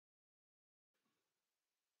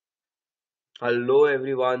Hello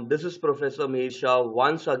everyone, this is Professor Mihir Shah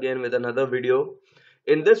once again with another video.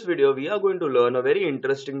 In this video, we are going to learn a very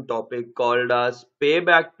interesting topic called as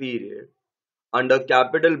payback period under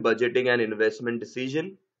capital budgeting and investment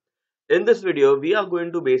decision. In this video, we are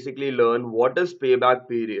going to basically learn what is payback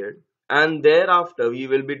period, and thereafter we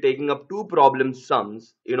will be taking up two problem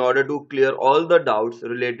sums in order to clear all the doubts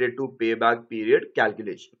related to payback period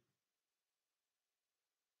calculation.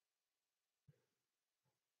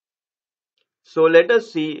 So let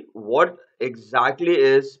us see what exactly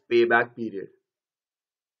is payback period.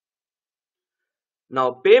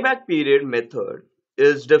 Now, payback period method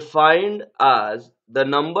is defined as the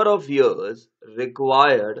number of years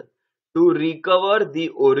required to recover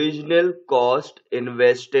the original cost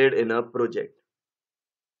invested in a project.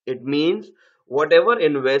 It means whatever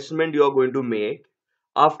investment you are going to make,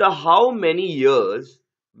 after how many years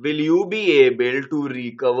will you be able to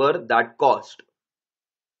recover that cost?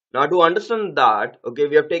 Now, to understand that, okay,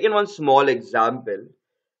 we have taken one small example.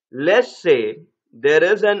 Let's say there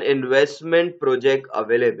is an investment project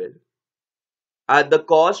available at the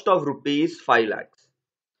cost of rupees 5 lakhs.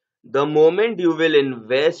 The moment you will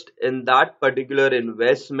invest in that particular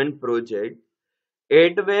investment project,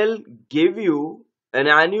 it will give you an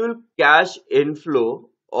annual cash inflow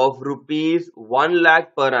of rupees 1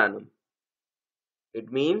 lakh per annum.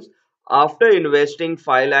 It means after investing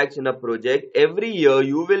 5 lakhs in a project, every year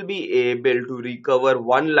you will be able to recover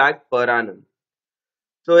 1 lakh per annum.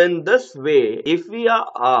 So in this way, if we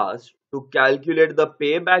are asked to calculate the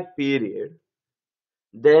payback period,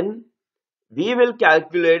 then we will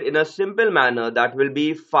calculate in a simple manner that will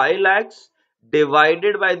be 5 lakhs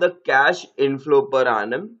divided by the cash inflow per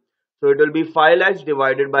annum. So it will be 5 lakhs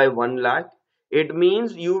divided by 1 lakh. It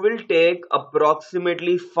means you will take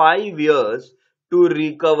approximately 5 years to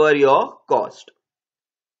recover your cost.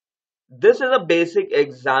 This is a basic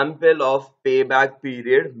example of payback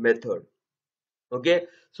period method. Okay,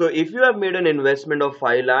 so if you have made an investment of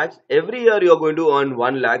 5 lakhs, every year you're going to earn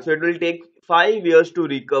 1 lakh. So it will take 5 years to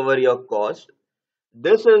recover your cost.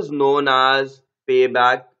 This is known as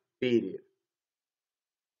payback period.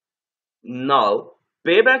 Now,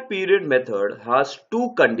 payback period method has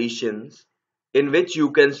two conditions in which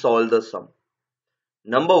you can solve the sum.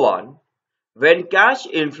 Number one, when cash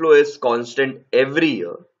inflow is constant every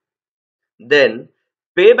year, then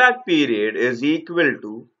payback period is equal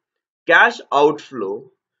to cash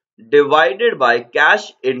outflow divided by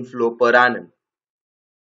cash inflow per annum.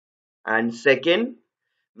 And second,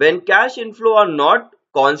 when cash inflow are not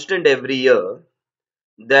constant every year,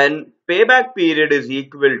 then payback period is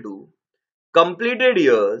equal to completed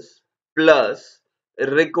years plus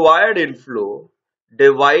required inflow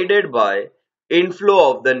divided by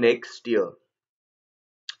inflow of the next year.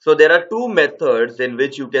 So there are two methods in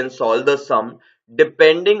which you can solve the sum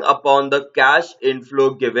depending upon the cash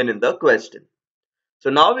inflow given in the question. So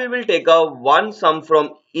now we will take a one sum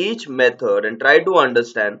from each method and try to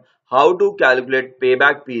understand how to calculate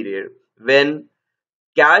payback period when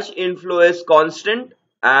cash inflow is constant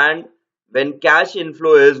and when cash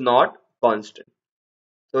inflow is not constant.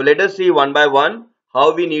 So let us see one by one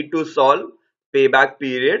how we need to solve payback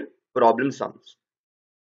period problem sums.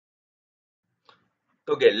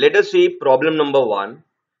 Okay, let us see problem number one.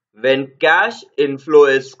 When cash inflow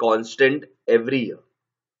is constant every year.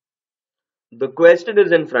 The question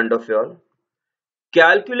is in front of you all.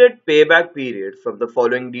 Calculate payback period from the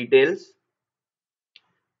following details.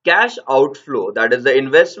 Cash outflow, that is the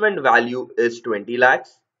investment value, is 20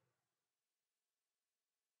 lakhs.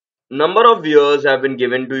 Number of years have been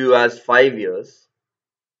given to you as 5 years.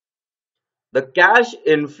 The cash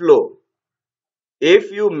inflow,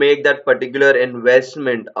 if you make that particular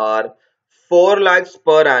investment, are 4 lakhs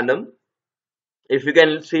per annum. If you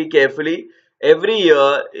can see carefully, every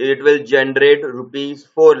year it will generate rupees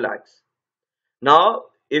 4 lakhs. Now,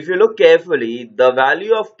 if you look carefully, the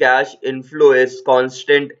value of cash inflow is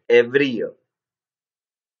constant every year.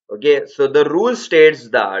 Okay, so the rule states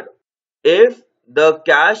that if the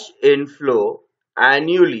cash inflow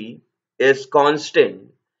annually is constant,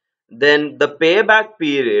 then the payback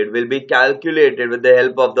period will be calculated with the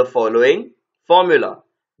help of the following formula.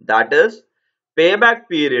 That is, payback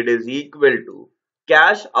period is equal to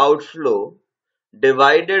cash outflow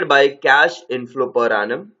divided by cash inflow per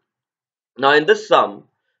annum. Now in this sum,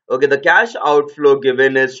 okay, the cash outflow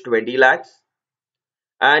given is 20 lakhs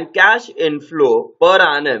and cash inflow per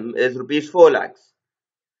annum is rupees 4 lakhs.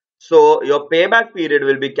 So your payback period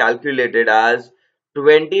will be calculated as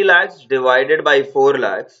 20 lakhs divided by 4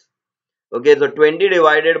 lakhs. Okay, so 20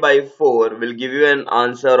 divided by 4 will give you an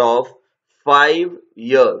answer of 5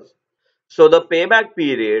 years. So the payback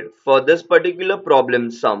period for this particular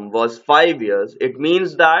problem sum was 5 years. It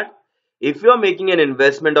means that if you are making an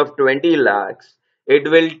investment of 20 lakhs, it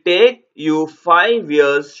will take you 5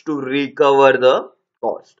 years to recover the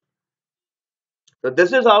cost. So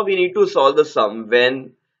this is how we need to solve the sum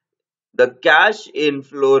when the cash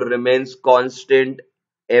inflow remains constant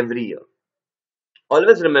every year.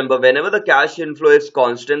 Always remember, whenever the cash inflow is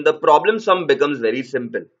constant, the problem sum becomes very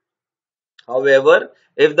simple. However,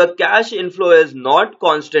 if the cash inflow is not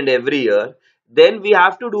constant every year, then we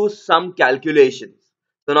have to do some calculations.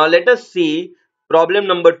 So now let us see problem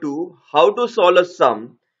number 2, how to solve a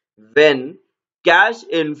sum when cash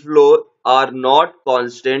inflow are not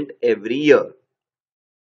constant every year.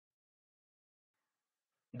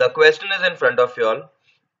 The question is in front of you all.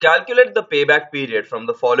 Calculate the payback period from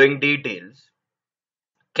the following details.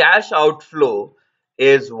 Cash outflow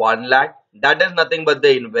is 1 lakh. That is nothing but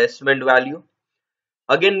the investment value.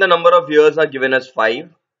 Again, the number of years are given as 5.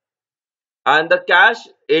 And the cash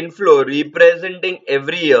inflow representing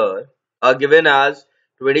every year are given as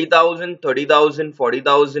 20,000, 30,000,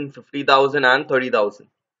 40,000, 50,000, and 30,000.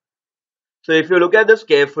 So if you look at this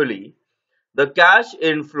carefully, the cash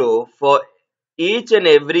inflow for each and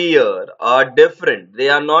every year are different. They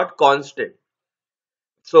are not constant.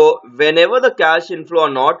 So whenever the cash inflow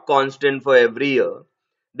are not constant for every year,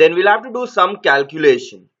 then we'll have to do some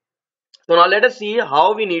calculation. So now let us see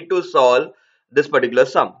how we need to solve this particular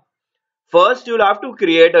sum. First, you'll have to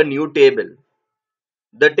create a new table.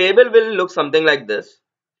 The table will look something like this.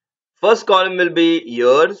 First column will be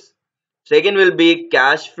years, second will be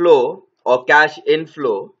cash flow or cash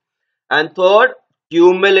inflow, and third,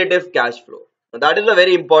 cumulative cash flow. Now that is a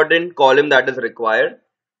very important column that is required.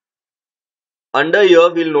 Under here,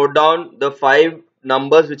 we'll note down the 5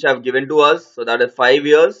 numbers which have given to us. So that is 5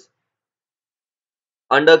 years.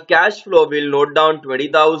 Under cash flow, we'll note down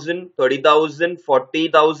 20,000, 30,000,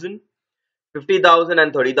 40,000, 50,000,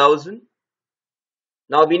 and 30,000.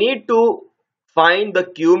 Now we need to find the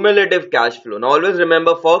cumulative cash flow. Now always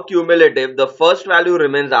remember, for cumulative, the first value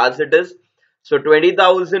remains as it is. So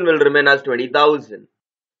 20,000 will remain as 20,000.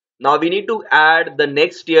 Now we need to add the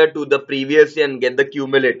next year to the previous year and get the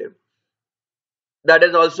cumulative. That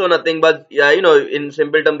is also nothing but, in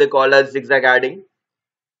simple term they call as zigzag adding.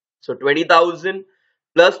 So 20,000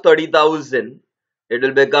 plus 30,000, it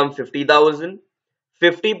will become 50,000.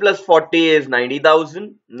 50 plus 40 is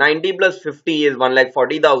 90,000. 90 plus 50 is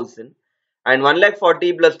 1,40,000. And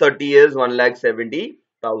 1,40,000 plus 30 is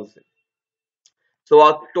 1,70,000. So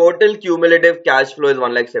our total cumulative cash flow is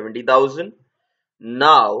 1,70,000.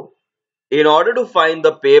 Now, in order to find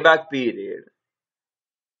the payback period,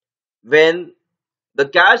 when the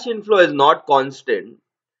cash inflow is not constant,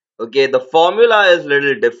 okay, the formula is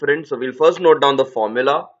little different. So we'll first note down the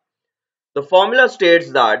formula. The formula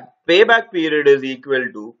states that payback period is equal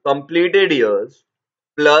to completed years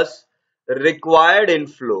plus required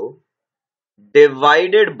inflow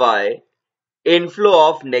divided by inflow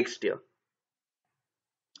of next year.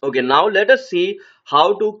 Okay, now let us see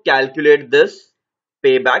how to calculate this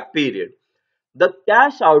payback period. The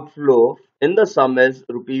cash outflow in the sum is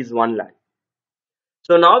rupees 1 lakh.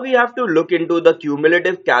 So now we have to look into the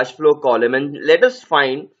cumulative cash flow column and let us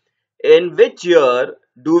find in which year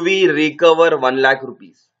do we recover 1 lakh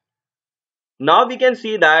rupees. Now we can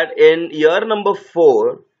see that in year number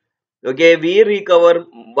 4, okay, we recover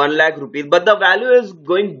 1 lakh rupees, but the value is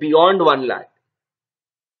going beyond 1 lakh.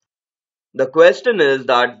 The question is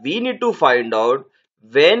that we need to find out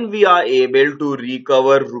when we are able to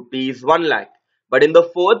recover rupees 1 lakh. But in the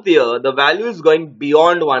 4th year, the value is going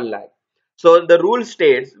beyond 1 lakh. So the rule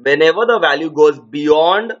states whenever the value goes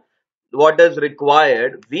beyond what is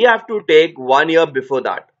required, we have to take 1 year before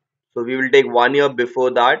that. So we will take 1 year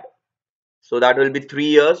before that. So that will be 3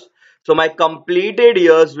 years. So my completed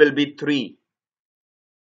years will be 3.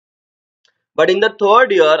 But in the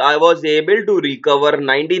 3rd year, I was able to recover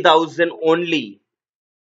 90,000 only.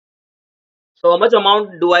 So how much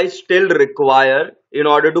amount do I still require in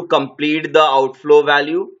order to complete the outflow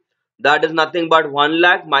value? That is nothing but 1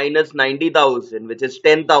 lakh minus 90,000, which is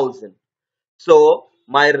 10,000. So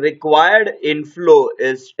my required inflow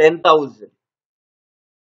is 10,000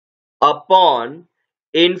 upon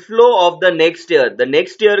inflow of the next year. The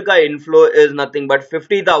next year ka inflow is nothing but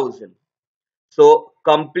 50,000. So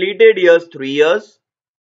completed years 3 years.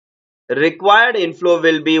 Required inflow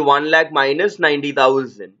will be 1 lakh minus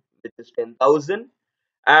 90,000, which is 10,000,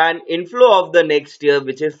 and inflow of the next year,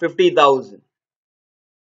 which is 50,000.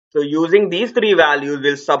 So using these three values,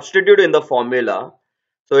 we'll substitute in the formula.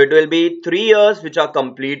 So it will be 3 years which are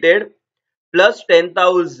completed plus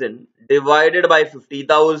 10,000 divided by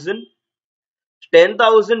 50,000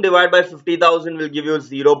 10,000 divided by 50,000 will give you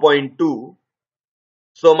 0.2.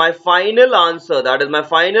 So my final answer, that is my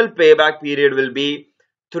final payback period, will be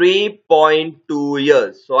 3.2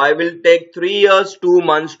 years. So I will take 3 years, 2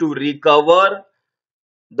 months to recover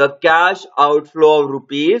the cash outflow of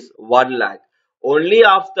rupees 1 lakh. Only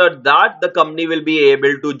after that the company will be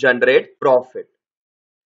able to generate profit.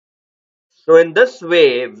 So in this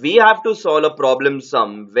way, we have to solve a problem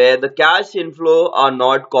sum where the cash inflow are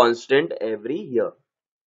not constant every year.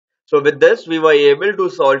 So with this, we were able to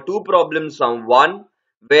solve two problem sum. One,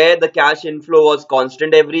 where the cash inflow was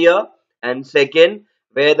constant every year, and second,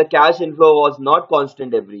 where the cash inflow was not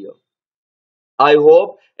constant every year. I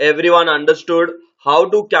hope everyone understood how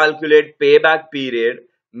to calculate payback period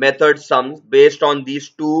method sums based on these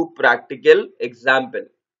two practical examples.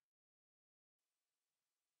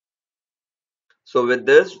 So with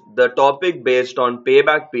this, the topic based on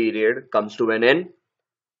payback period comes to an end.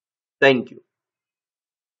 Thank you.